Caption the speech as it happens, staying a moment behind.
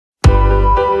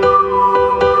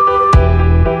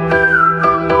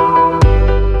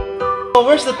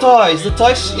where's the toys? The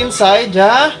toys inside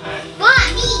the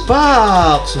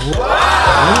box.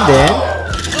 And then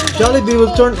Jollibee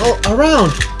will turn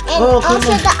around. And also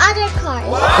the other cars.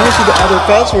 Also the other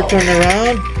cars will turn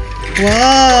around.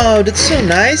 Wow, that's so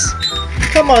nice.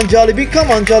 Come on, Jollibee.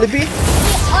 Come on, Jollibee. We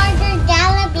ordered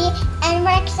Jollibee and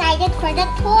we're excited for the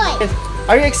toys.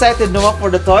 Are you excited, Noah, for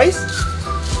the toys?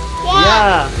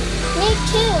 Yeah. Me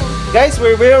too. Guys,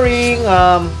 we're wearing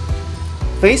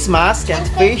face mask and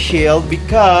face shield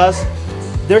because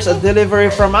there's a delivery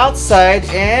from outside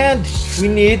and we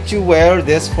need to wear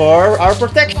this for our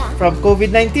protection from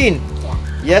COVID-19.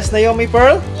 Yes, Naomi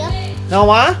Pearl? Yep.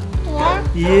 Noah? Yeah.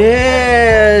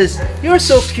 Yes! You're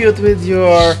so cute with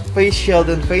your face shield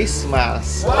and face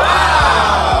mask.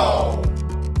 Wow!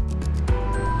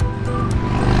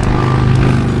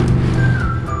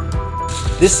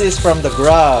 This is from the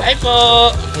Grab. Hi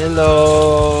po!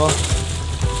 Hello!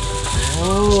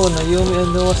 Oh, Naomi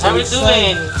and Noah. How are you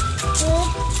doing?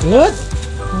 Good?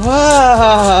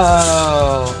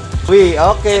 Wow!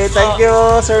 Okay, thank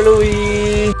you, Sir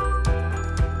Louis.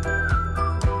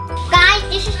 Guys,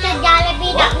 this is the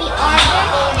Jollibee that we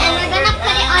ordered and we're gonna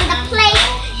put it on the plate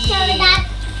so that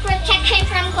protection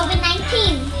from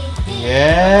COVID-19.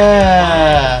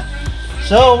 Yeah!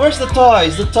 So, where's the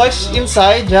toys? The toys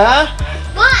inside the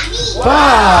Box.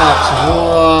 wow!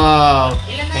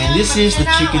 And this is the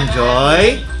Chicken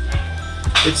Joy.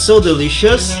 It's so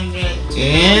delicious.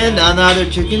 And another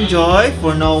Chicken Joy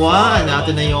for Noah and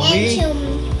Ate Naomi. And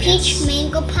two peach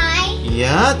mango pie.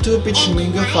 Yeah, 2 peach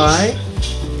mango pie.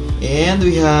 And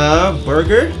we have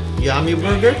burger, yummy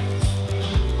burger.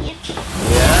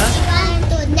 Yeah.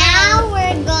 Now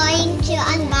we're going to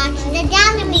unbox the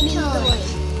Jollibee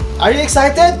toys. Are you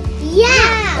excited?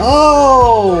 Yeah.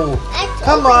 Oh!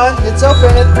 Come on, let's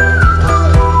open it.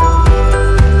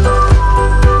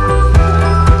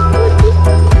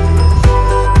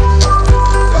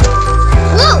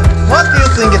 Whoa. What do you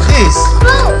think it is?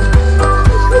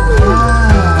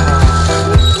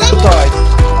 Two toys.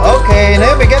 Okay,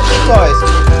 Naomi, get the toys.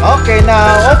 Okay,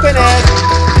 now open it.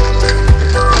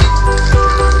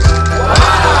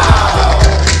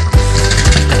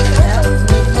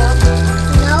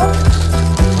 No.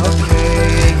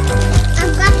 Okay.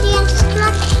 I've got the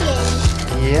instructions.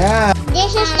 Yeah.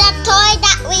 This is the toy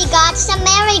that we got, the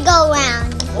merry-go-round.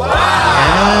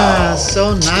 Yeah,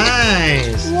 so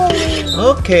nice.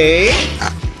 Okay.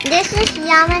 This is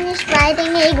Yaman is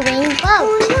riding a green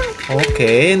boat.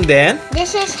 Okay, and then?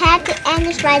 This is Hattie and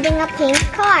is riding a pink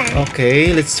car.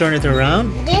 Okay, let's turn it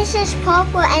around. This is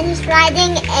Popo and is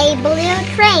riding a blue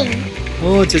train.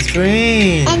 Oh, it's a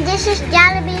train. And this is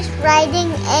Jollibee's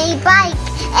riding a bike.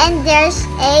 And there's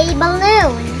a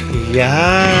balloon.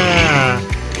 Yeah.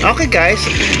 Okay, guys.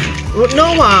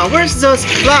 Noah, where's the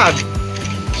flag?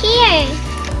 Here.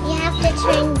 You have to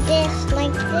turn this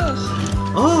like this.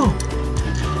 Oh.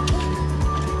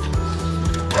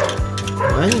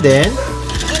 And then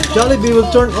Jollibee will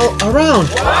turn around.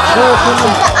 Oh, come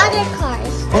on. The other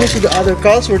cars. Also, the other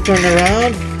cars will turn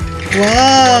around.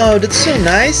 Wow, that's so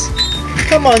nice.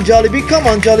 Come on, Jollibee. Come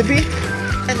on, Jollibee.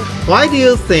 Why do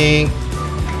you think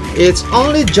it's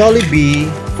only Jollibee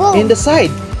in the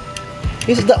side?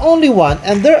 It's the only one,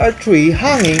 and there are 3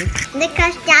 hanging.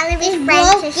 Because Jollibee's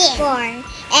friends is 4.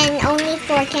 And only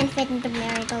 4 can fit in the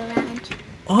merry-go-round.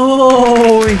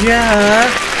 Oh, yeah.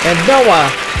 And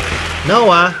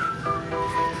Noah,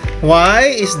 why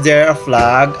is there a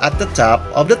flag at the top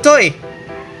of the toy?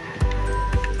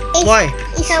 Why?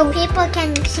 So people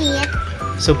can see it.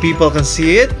 So people can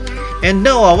see it? And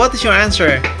Noah, what is your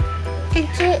answer? I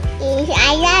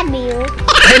love you.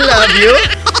 I love you?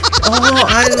 Oh,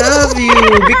 I love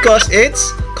you because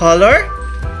it's color?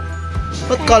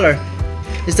 What color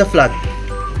is the flag?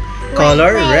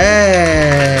 Color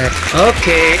red.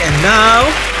 Okay, and now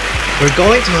we're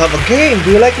going to have a game.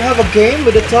 Do you like to have a game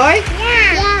with a toy?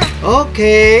 Yeah.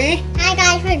 Okay. Hi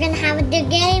guys, we're gonna have the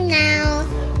game now.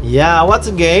 Yeah, what's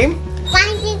a game?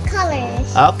 Finding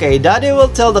colors. Okay, Daddy will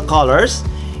tell the colors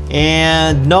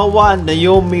and Noah and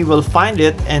Naomi will find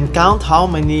it and count how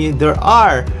many there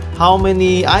are. How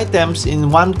many items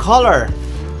in one color.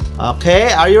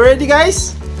 Okay, are you ready,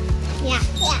 guys? Yeah.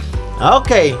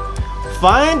 Okay,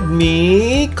 find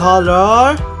me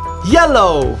color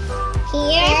yellow.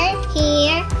 Here.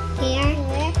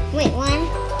 Wait, 1,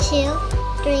 2,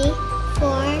 3, 4,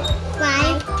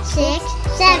 5, 6,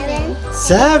 7.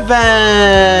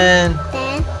 7.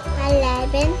 10,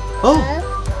 11. Oh,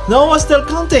 Noah's still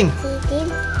counting.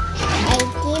 18,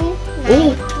 18,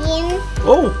 19.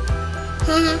 Oh.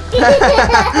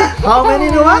 How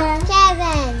many, Noah?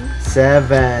 7.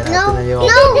 7. No. 1,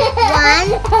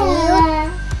 2,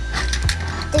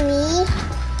 3,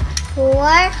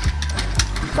 4,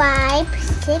 5,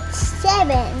 6, 7.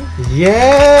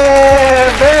 Yeah,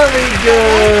 very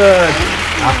good.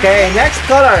 Okay, next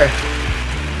color.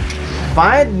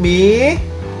 Find me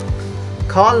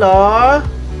color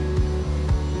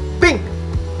pink.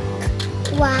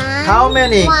 1. How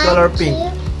many color pink?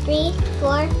 2, 3,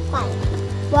 4, 5.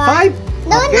 5.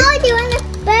 No, Okay. no, do you want the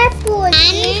purple?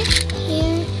 Here.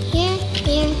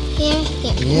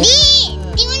 Yeah.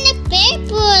 Do you want the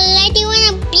purple? I do want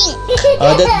a pink.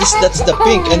 That's the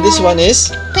pink, and this one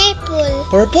is Purple.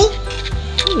 purple.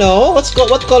 No,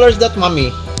 what color is that,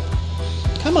 mommy?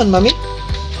 Come on, mommy.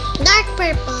 Dark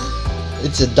purple.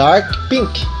 It's a dark pink.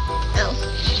 Oh.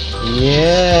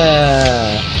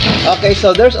 Yeah. Okay,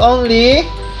 so there's only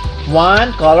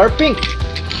one color pink.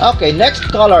 Okay, next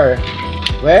color.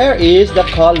 Where is the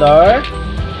color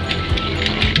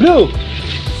blue?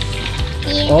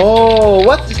 Yeah. Oh,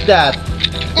 what is that?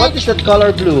 What is that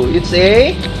color blue? It's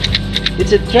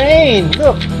a train.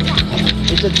 Look.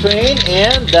 It's a train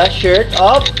and the shirt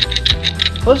of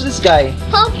who's this guy?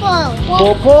 Purple.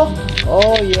 Popo?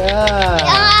 Oh yeah.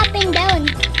 Up and down.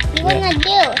 You wanna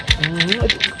do?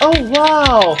 Oh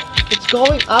wow! It's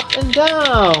going up and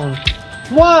down.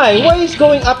 Why? Why is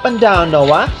going up and down,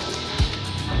 Noah?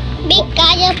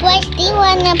 Because of what you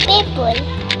wanna purple.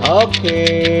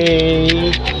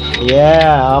 Okay.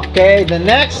 Yeah. Okay. The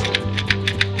next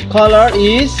color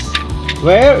is,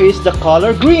 where is the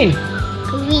color green?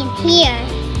 Green here.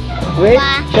 Wait.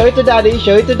 Wow. Show it to daddy.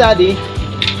 Show it to daddy.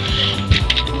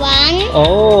 1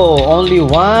 Oh, only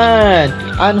one.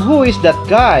 And who is that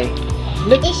guy?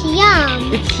 Look. is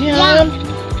Yum. It's Yam.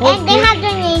 And they have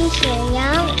their names here.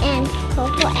 Yum and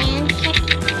Coco and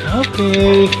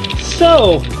Okay.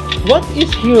 So, what is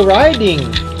he riding?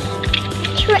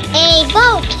 a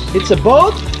boat. It's a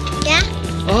boat? Yeah.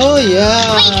 Oh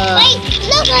yeah. Wait.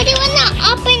 Look, I do wanna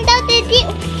up and down the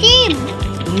team.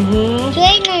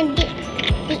 Train and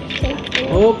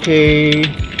Okay.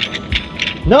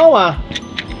 Noah,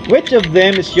 which of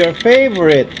them is your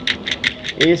favorite?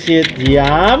 Is it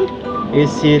Yam?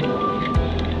 Is it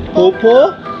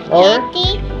Popo? Or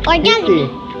Kitty or Jollibee. Kitty?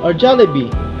 Or Jollibee?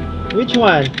 Which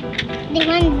one? The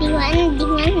one.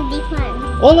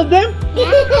 All of them?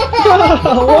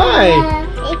 Why?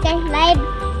 Because I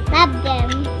love them.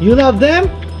 You love them?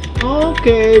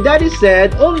 Okay, Daddy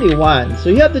said only one. So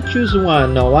you have to choose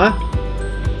one, Noah.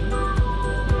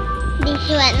 This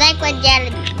one, like what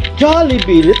Jollibee.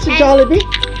 Jollibee. Let's see Jollibee.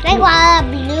 Like what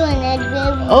blue and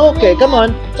red. Okay, come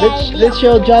on. Let's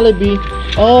show Jollibee.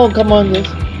 Oh, come on.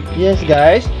 Yes,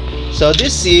 guys. So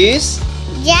this is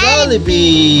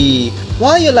Jollibee.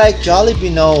 Why you like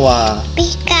Jollibee, Noah?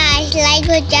 Because like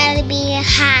what Jollibee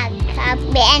hug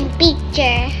and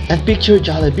picture. And picture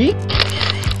Jollibee?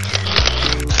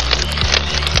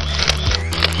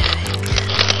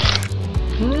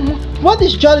 What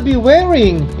is Jollibee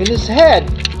wearing in his head?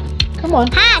 Come on.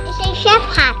 Hat. It's a chef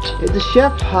hat. It's a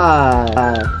chef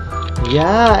hat.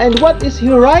 Yeah, and what is he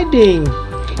riding?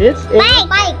 It's a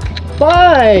Bike.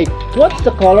 bike. What's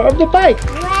the color of the bike?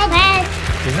 Red.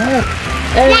 Red.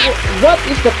 And what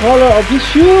is the color of his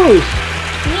shoes?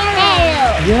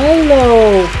 Yellow.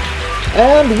 Yellow.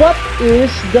 And what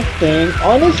is the thing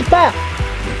on his back?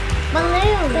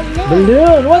 Balloon.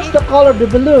 Balloon. What's the color of the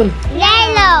balloon?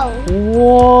 Yellow.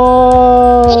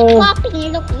 Whoa. It's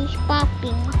popping. Look, it's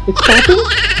popping. It's popping?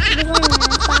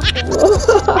 Popping.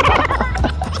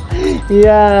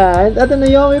 Yeah. And at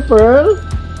Naomi Pearl,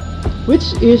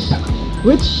 which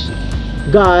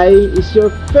guy is your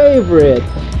favorite?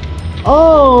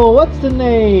 Oh, what's the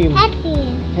name? Happy.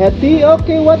 Hetty?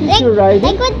 Okay, what is your riding?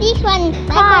 Like what this one.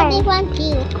 Car. Like what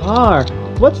this one too. Car.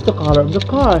 What's the color of the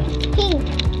car? Pink.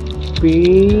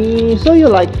 Pink. So you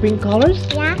like pink colors?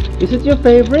 Yeah. Is it your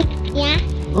favorite? Yeah.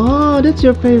 Oh, that's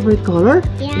your favorite color?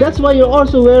 Yeah. That's why you're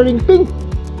also wearing pink.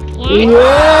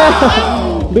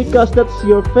 Yeah. Because that's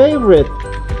your favorite.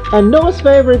 And Noah's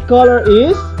favorite color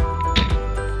is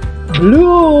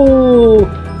blue.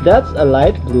 That's a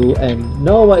light blue, and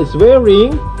Noah is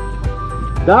wearing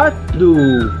dark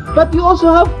blue. But you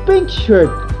also have pink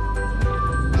shirt.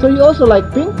 So you also like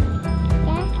pink?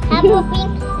 Yeah. Have a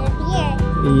pink here.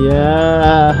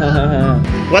 Yeah.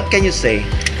 What can you say?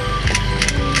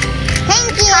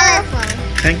 Thank you. Colorful.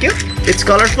 Thank you. It's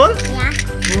colorful? Yeah.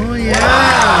 Oh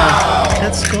yeah.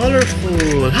 That's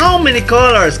colorful. How many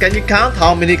colors? Can you count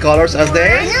how many colors are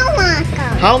there? No more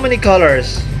color. How many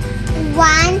colors?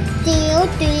 1, 2,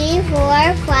 3,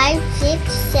 4, 5,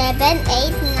 6, 7,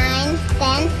 8, 9,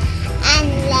 10, and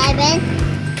 11,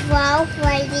 12,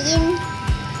 14,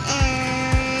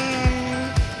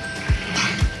 and...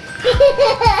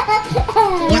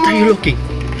 What are you looking?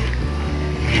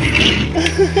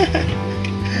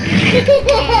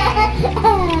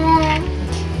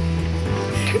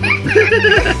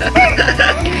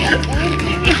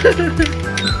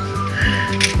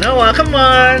 Noah, come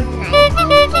on.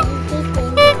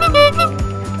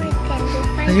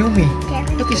 Naomi,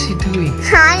 what is he doing?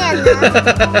 I don't know.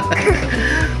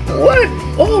 What?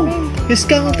 Oh, he's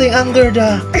counting under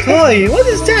the toy. What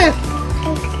is that?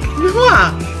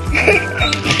 Noah.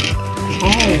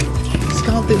 Oh, he's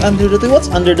counting under the toy. What's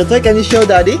under the toy? Can you show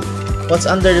Daddy? What's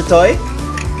under the toy?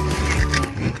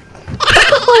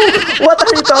 What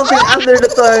are you counting under the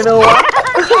toy, Noah?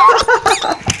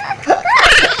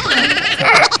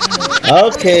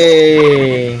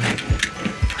 Okay.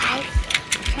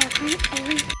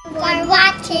 For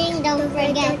watching, don't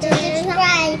forget to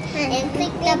subscribe and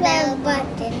click the bell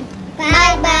button.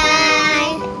 Bye bye.